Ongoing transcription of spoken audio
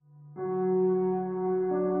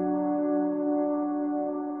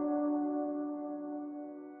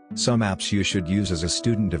Some apps you should use as a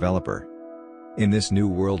student developer. In this new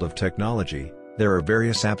world of technology, there are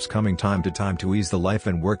various apps coming time to time to ease the life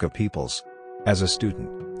and work of peoples. As a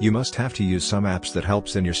student, you must have to use some apps that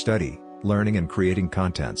helps in your study, learning and creating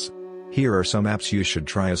contents. Here are some apps you should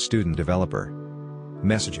try as student developer.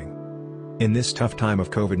 Messaging. In this tough time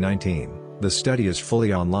of COVID-19, the study is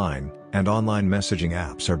fully online, and online messaging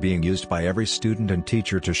apps are being used by every student and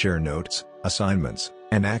teacher to share notes, assignments,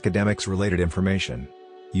 and academics-related information.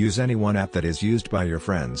 Use any one app that is used by your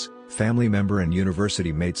friends, family member and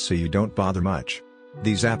university mates so you don't bother much.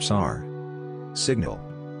 These apps are Signal,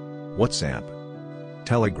 WhatsApp,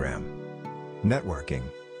 Telegram. Networking.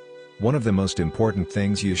 One of the most important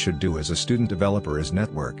things you should do as a student developer is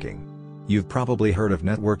networking. You've probably heard of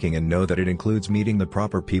networking and know that it includes meeting the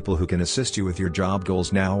proper people who can assist you with your job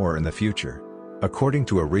goals now or in the future. According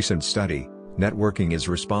to a recent study, networking is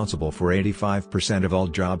responsible for 85% of all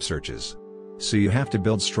job searches. So you have to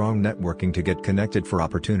build strong networking to get connected for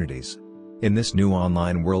opportunities. In this new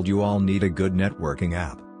online world, you all need a good networking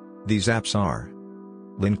app. These apps are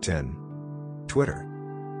LinkedIn, Twitter,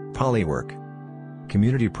 Polywork.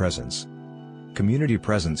 Community presence. Community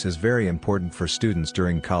presence is very important for students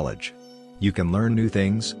during college. You can learn new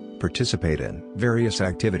things, participate in various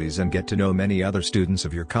activities and get to know many other students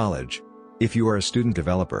of your college. If you are a student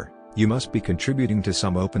developer, you must be contributing to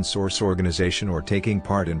some open source organization or taking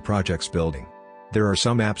part in projects building. There are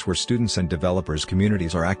some apps where students and developers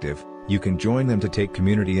communities are active. You can join them to take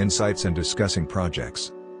community insights and discussing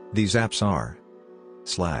projects. These apps are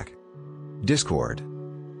Slack, Discord.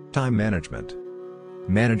 Time management.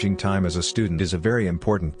 Managing time as a student is a very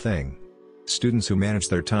important thing. Students who manage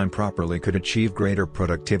their time properly could achieve greater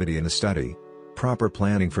productivity in the study. Proper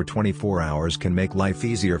planning for 24 hours can make life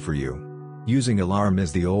easier for you. Using alarm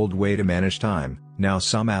is the old way to manage time. Now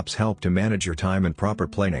some apps help to manage your time and proper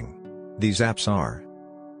planning. These apps are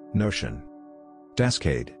Notion,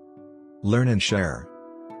 Taskade. Learn and share.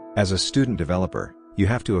 As a student developer, you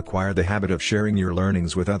have to acquire the habit of sharing your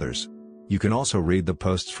learnings with others. You can also read the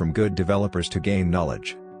posts from good developers to gain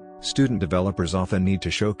knowledge. Student developers often need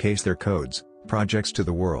to showcase their codes, projects to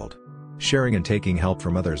the world. Sharing and taking help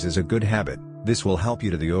from others is a good habit. This will help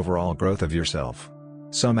you to the overall growth of yourself.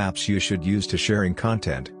 Some apps you should use to sharing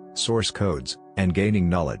content, source codes, and gaining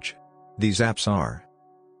knowledge. These apps are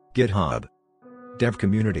GitHub, Dev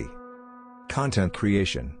Community. Content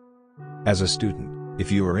creation. As a student,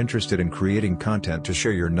 if you are interested in creating content to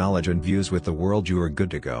share your knowledge and views with the world, you are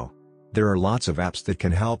good to go. There are lots of apps that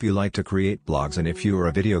can help you, like to create blogs, and if you are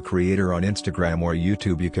a video creator on Instagram or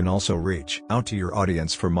YouTube, you can also reach out to your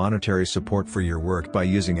audience for monetary support for your work by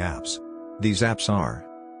using apps. These apps are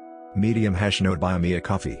Medium, Hashnote, Buy Me a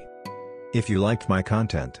Coffee. If you liked my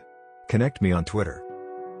content, connect me on Twitter.